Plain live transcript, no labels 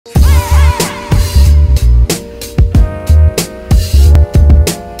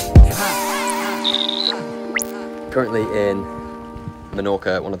currently in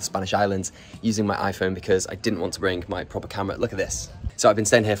Menorca, one of the Spanish islands, using my iPhone because I didn't want to bring my proper camera. Look at this. So I've been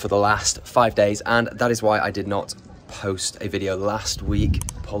staying here for the last 5 days, and that is why I did not post a video last week.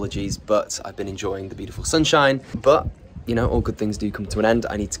 Apologies, but I've been enjoying the beautiful sunshine. But, you know, all good things do come to an end.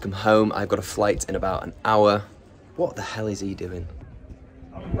 I need to come home. I've got a flight in about an hour. What the hell is he doing?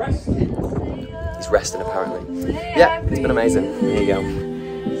 I'm resting. He's resting, apparently. Yeah, it's been amazing. Here you go.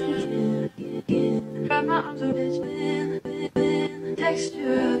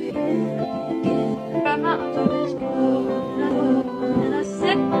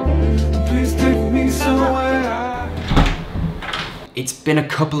 It's been a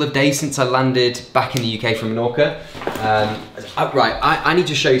couple of days since I landed back in the UK from Menorca. Right, I need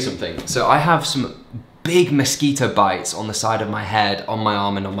to show you something. So I have some big mosquito bites on the side of my head, on my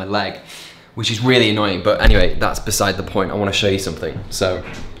arm and on my leg, which is really annoying. But anyway, that's beside the point. I want to show you something. So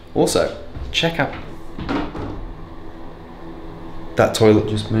also, check out. That toilet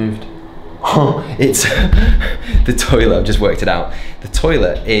just moved. Oh, it's the toilet, I've just worked it out. The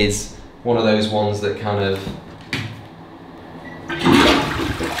toilet is one of those ones that kind of...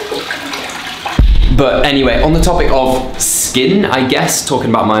 But anyway, on the topic of skin, I guess, talking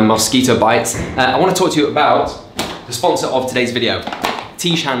about my mosquito bites, I want to talk to you about the sponsor of today's video.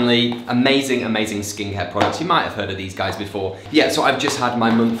 Tiege Hanley, amazing, amazing skincare products. You might have heard of these guys before. Yeah, so I've just had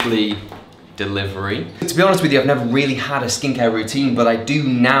my monthly delivery. To be honest with you, I've never really had a skincare routine, but I do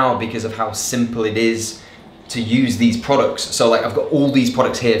now because of how simple it is to use these products. So like I've got all these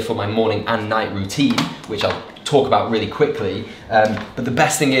products here for my morning and night routine, which I'll talk about really quickly. But the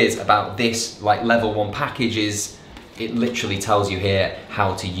best thing is about this like level 1 package is it literally tells you here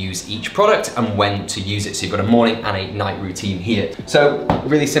how to use each product and when to use it. So you've got a morning and a night routine here. So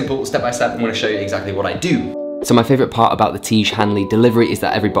really simple, step by step, I'm gonna show you exactly what I do. So my favorite part about the Tiege Hanley delivery is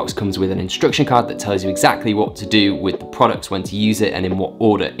that every box comes with an instruction card that tells you exactly what to do with the products, when to use it and in what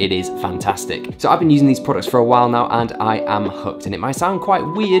order. It is fantastic. So I've been using these products for a while now and I am hooked, and it might sound quite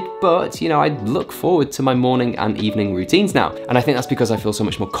weird, but you know, I look forward to my morning and evening routines now. And I think that's because I feel so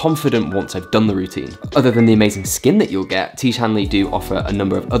much more confident once I've done the routine. Other than the amazing skin that you'll get, Tiege Hanley do offer a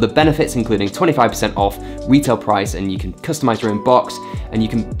number of other benefits, including 25% off retail price, and you can customize your own box, and you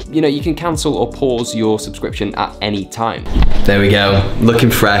can cancel or pause your subscription at any time. There we go,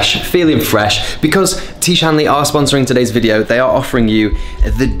 looking fresh, feeling fresh. Because Tiege Hanley are sponsoring today's video, they are offering you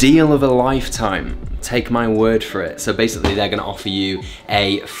the deal of a lifetime. Take my word for it. So basically they're gonna offer you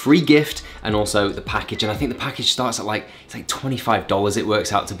a free gift and also the package. And I think the package starts at it's like $25 it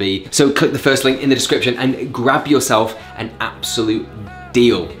works out to be. So click the first link in the description and grab yourself an absolute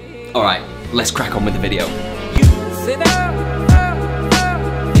deal. All right, let's crack on with the video.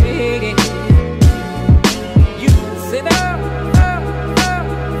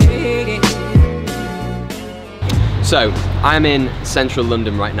 So, I'm in central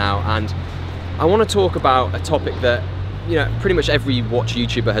London right now, and I want to talk about a topic that, you know, pretty much every watch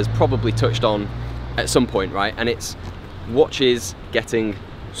YouTuber has probably touched on at some point, right? And it's watches getting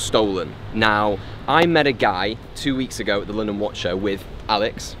stolen. Now, I met a guy 2 weeks ago at the London Watch Show with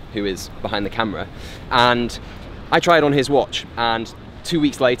Alex, who is behind the camera, and I tried on his watch, and 2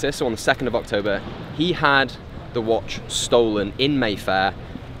 weeks later, so on the 2nd of October, he had the watch stolen in Mayfair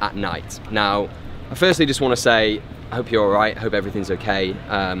at night. Now, I firstly just want to say, I hope you're all right, I hope everything's okay.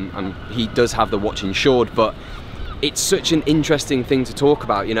 He does have the watch insured, but it's such an interesting thing to talk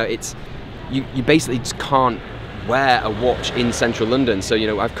about. You know, you basically just can't wear a watch in central London. So, you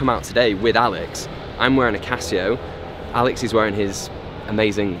know, I've come out today with Alex. I'm wearing a Casio. Alex is wearing his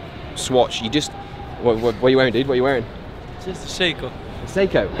amazing Swatch. What are you wearing, dude? What are you wearing? Just a Seiko.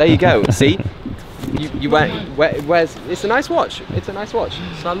 Seiko, there you go, see? Where's, it's a nice watch. It's a nice watch.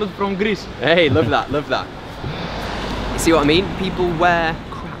 Salute from Greece. Hey, love that, love that. You see what I mean? People wear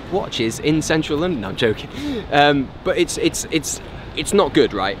crap watches in central London. No, I'm joking. But it's not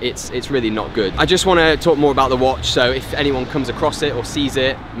good, right? It's really not good. I just want to talk more about the watch. So if anyone comes across it or sees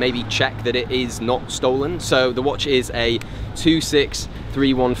it, maybe check that it is not stolen. So the watch is a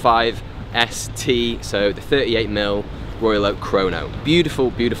 26315 ST. So the 38mm Royal Oak Chrono.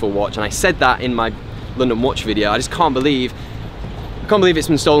 Beautiful, beautiful watch. And I said that in my London Watch video. I just can't believe it's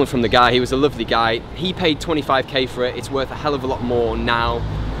been stolen from the guy. He was a lovely guy. He paid 25k for it. It's worth a hell of a lot more now.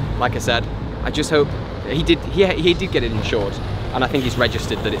 Like I said, I just hope he did get it insured, and I think he's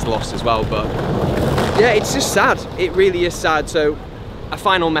registered that it's lost as well. But yeah, it's just sad. It really is sad. So a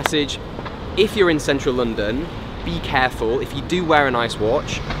final message: if you're in central London, be careful. If you do wear a nice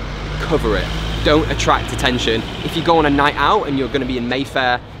watch, cover it. Don't attract attention. If you go on a night out and you're going to be in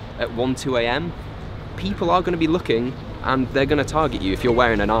Mayfair at 1, 2 a.m, people are going to be looking and they're going to target you if you're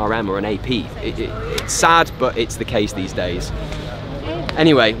wearing an RM or an AP. It's sad, but it's the case these days.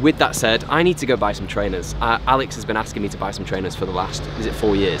 Anyway, with that said, I need to go buy some trainers. Alex has been asking me to buy some trainers for the last, is it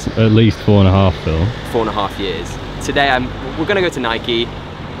 4 years? At least 4.5, Phil. 4.5 years. Today we're going to go to Nike.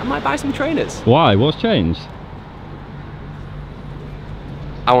 I might buy some trainers. Why? What's changed?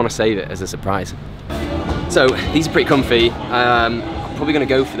 I want to save it as a surprise. So these are pretty comfy. I'm probably going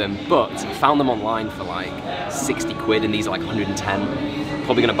to go for them, but I found them online for like 60 quid and these are like 110.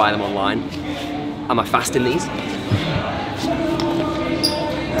 Probably going to buy them online. Am I fast in these?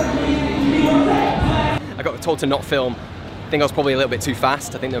 I got told to not film. I think I was probably a little bit too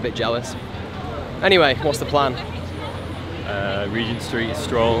fast. I think they're a bit jealous. Anyway, what's the plan? Regent Street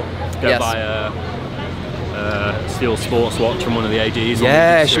stroll. Go Yes. buy a steel sports watch from one of the ADs.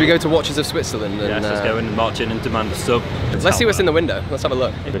 Yeah, should we go to Watches of Switzerland? And, Yes, let's go in and march in and demand a sub. Let's see what's in the window. Let's have a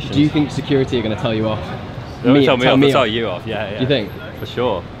look. Efficient. Do you think security are going to tell you off? They won't tell me off, they'll off. tell you off, yeah. You think? For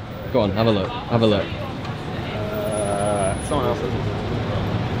sure. Go on, have a look. Have a look. Someone else has it.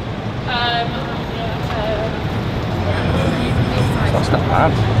 That's not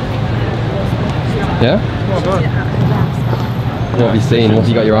bad. Yeah? What have you seen? What have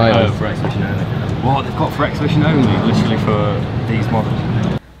you got your eye Oh, on? for exhibition only. What they've got for exhibition only, literally for these models.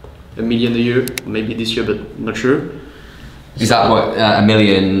 $1 million a year, maybe this year, but not sure. Is that what, $1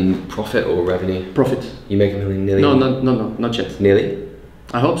 million profit or revenue? Profit. You make $1 million nearly? No, not yet. Nearly?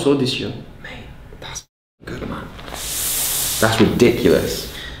 I hope so this year. Mate, that's good, man. That's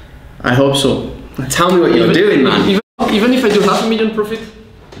ridiculous. I hope so. Tell me what you're doing, man. Even if I do $500,000 profit,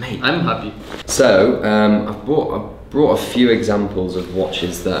 Mate. I'm happy. So, I've brought a few examples of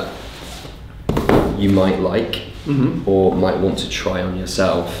watches that you might like or might want to try on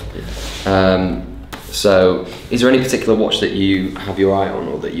yourself. So, is there any particular watch that you have your eye on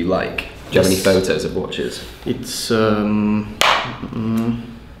or that you like? Do you have any photos of watches? It's the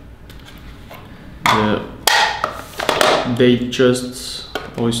Datejust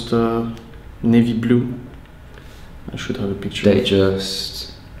Oyster navy blue. I should have a picture.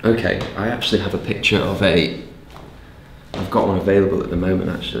 Datejust. Okay, I actually have a picture of I've got one available at the moment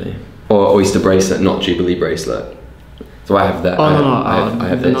actually. Or Oyster bracelet, not Jubilee bracelet. So I have that. Oh I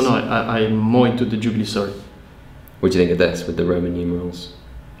have this. no, I'm more into the Jubilee. Sorry. What do you think of this with the Roman numerals?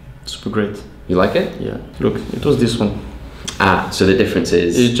 Super great. You like it? Yeah. Look, it was this one. Ah, so the difference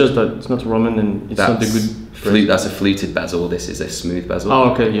is It's just that it's not Roman and it's not the good. That's a fluted bezel. This is a smooth bezel.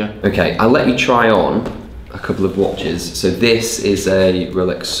 Oh, okay, yeah. Okay, I'll let you try on a couple of watches. So this is a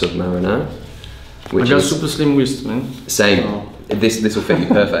Rolex Submariner, which I got is super slim wrist, man. same. Oh. This will fit you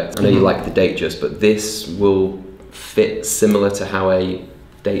perfect. I know you like the Datejust, but this will fit similar to how a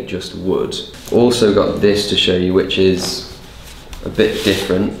Datejust would. Also got this to show you, which is a bit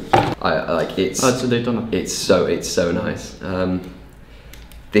different. I like it's. Oh, it's a Daytona. It's so nice.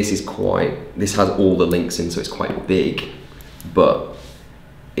 This has all the links in, so it's quite big, but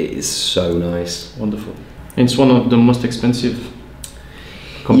it is so nice. Wonderful. It's one of the most expensive.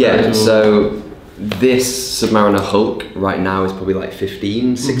 Yeah, so this Submariner Hulk right now is probably like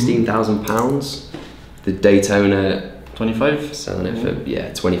 16,000 pounds. The Daytona 25. selling it for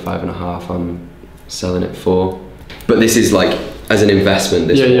 25 and a half. I'm selling it for. But this is like as an investment.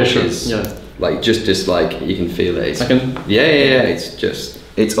 This watch is like just like you can feel it. It's, yeah.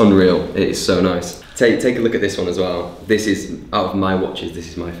 It's unreal. It is so nice. Take a look at this one as well. This is out of my watches. This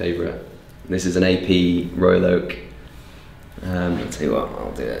is my favourite. This is an AP Royal Oak. I'll tell you what.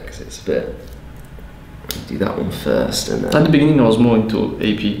 I'll do it because it's a bit. I'll do that one first, and then. At the beginning, I was more into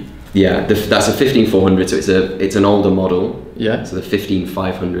AP. Yeah, that's a 15400. So it's an older model. Yeah. So the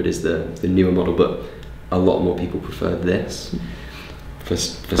 15500 is the newer model, but a lot more people prefer this for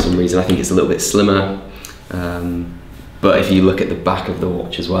some reason. I think it's a little bit slimmer. But if you look at the back of the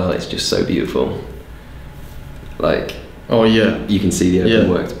watch as well, it's just so beautiful. Like, oh yeah, you can see the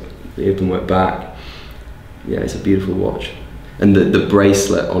open work back. Yeah, it's a beautiful watch. And the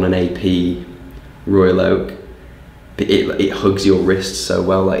bracelet on an AP Royal Oak, it hugs your wrist so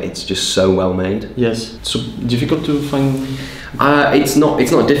well. Like, it's just so well made. Yes. So difficult to find. It's not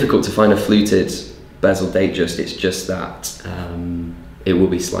difficult to find a fluted bezel Datejust. It's just that. It will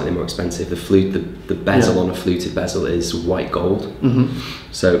be slightly more expensive. The bezel on a fluted bezel is white gold,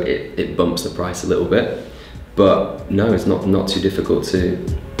 so it bumps the price a little bit. But no, it's not too difficult to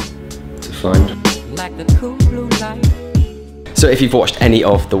find. Like the cool blue light. So if you've watched any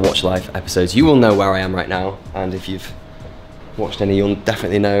of the Watch Life episodes, you will know where I am right now, and if you've watched any, you'll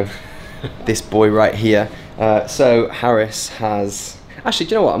definitely know this boy right here. So Harris has. Actually,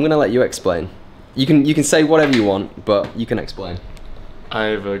 do you know what? I'm going to let you explain. You can say whatever you want, but you can explain. I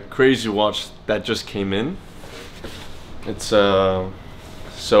have a crazy watch that just came in. It's so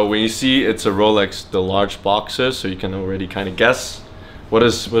when you see it's a Rolex, the large boxes, so you can already kind of guess what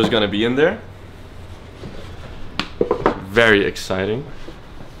is going to be in there. Very exciting.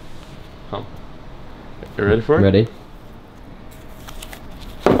 Huh. You ready for it? Ready.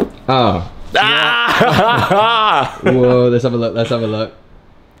 Oh. Ah! Whoa, let's have a look, let's have a look.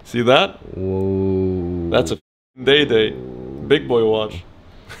 See that? Whoa. That's a day. Big boy watch.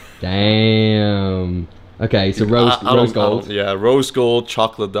 Damn. Okay, so rose gold. Yeah, rose gold,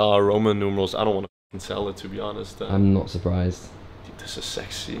 chocolate dial, Roman numerals. I don't want to sell it, to be honest. I'm not surprised. Dude, this is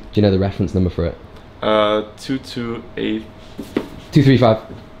sexy. Do you know the reference number for it? 228. 235.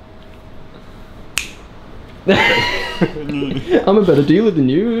 I'm a better dealer than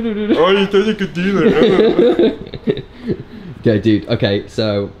you. Oh, you thought you could deal it. Okay, dude. Okay,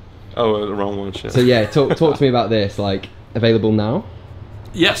 so. Oh, the wrong one. Shit. So yeah, talk to me about this. Like, available now?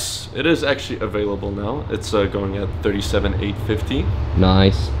 Yes, it is actually available now. It's going at 37,850.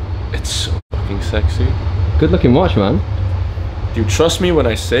 Nice. It's so fucking sexy. Good looking watch, man. Dude, trust me when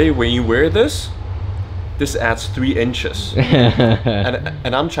I say when you wear this adds 3 inches.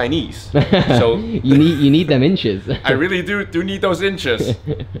 and I'm Chinese, so you need them inches. I really do need those inches.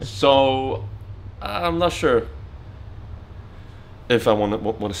 So I'm not sure if I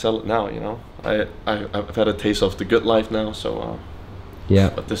want to sell it now. You know, I've had a taste of the good life now, so. Yeah,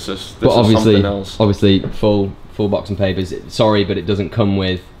 but this is obviously something else. Obviously, full box and papers. Sorry, but it doesn't come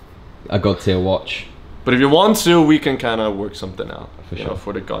with a God tier watch. But if you want to, we can kind of work something out for sure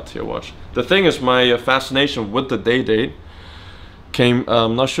for the God tier watch. The thing is, my fascination with the day came.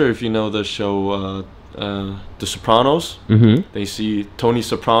 I'm not sure if you know the show The Sopranos. Mm-hmm. They see Tony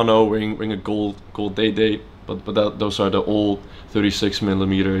Soprano wearing a gold day, but those are the old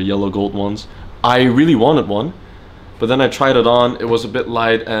 36mm yellow gold ones. I really wanted one. But then I tried it on, it was a bit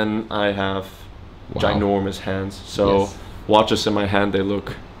light, and I have ginormous hands. So watches in my hand, they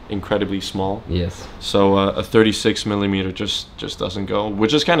look incredibly small. Yes. So a 36mm just doesn't go,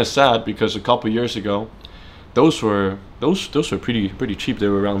 which is kind of sad because a couple years ago, those were pretty cheap. They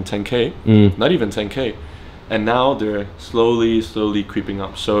were around 10K, not even 10K. And now they're slowly creeping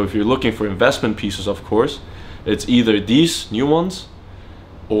up. So if you're looking for investment pieces, of course, it's either these new ones,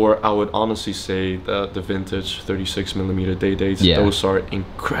 or I would honestly say the vintage 36mm day-dates. Yeah. Those are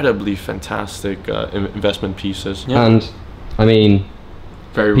incredibly fantastic investment pieces. Yeah. And I mean,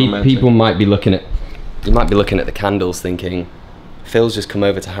 very romantic. People might be looking at the candles thinking, Phil's just come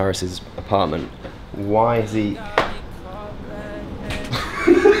over to Harris's apartment. Why is he?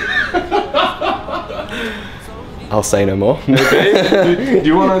 I'll say no more. Okay. Do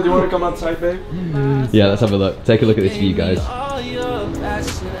you wanna come outside, babe? Yeah, let's have a look. Take a look at this view, guys.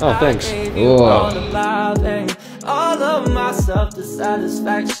 Oh, thanks. All of myself, the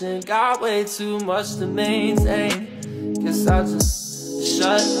satisfaction got way too much to maintain. Guess I just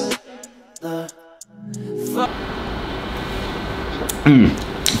shut the fuck.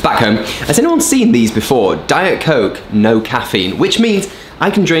 Back home, has anyone seen these before? Diet Coke, no caffeine, which means I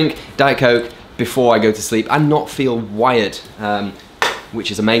can drink Diet Coke before I go to sleep and not feel wired,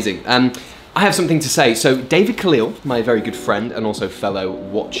 which is amazing. I have something to say. So David Khalil, my very good friend and also fellow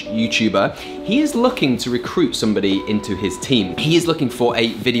watch YouTuber, he is looking to recruit somebody into his team. He is looking for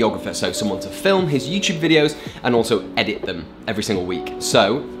a videographer, so someone to film his YouTube videos and also edit them every single week.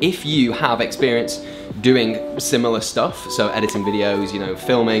 So if you have experience doing similar stuff, so editing videos, you know,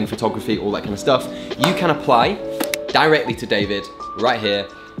 filming, photography, all that kind of stuff, you can apply directly to David right here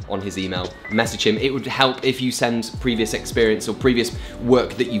on his email. Message him. It would help if you send previous experience or previous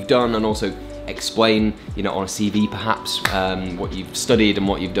work that you've done, and also explain, you know, on a CV perhaps, what you've studied and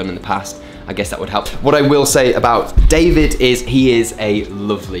what you've done in the past. I guess that would help. What I will say about David is he is a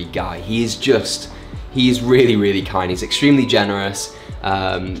lovely guy. He is really, really kind. He's extremely generous.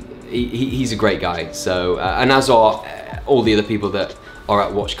 He's a great guy. So, and as are all the other people that are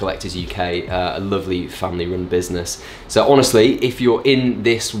at Watch Collectors UK, a lovely family-run business. So honestly, if you're in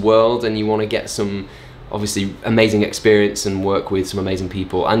this world and you want to get some obviously amazing experience and work with some amazing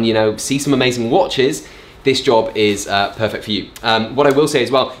people and, you know, see some amazing watches, this job is perfect for you. What I will say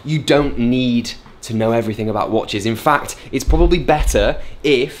as well, you don't need to know everything about watches. In fact, it's probably better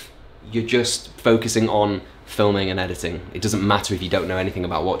if you're just focusing on filming and editing. It doesn't matter if you don't know anything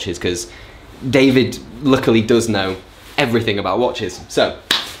about watches, because David luckily does know everything about watches. So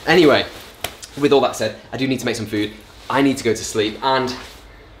anyway, with all that said, I do need to make some food, I need to go to sleep, and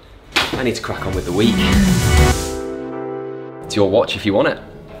I need to crack on with the week. It's your watch if you want it.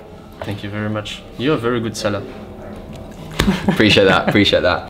 Thank you very much. You're a very good seller. Appreciate that, appreciate that.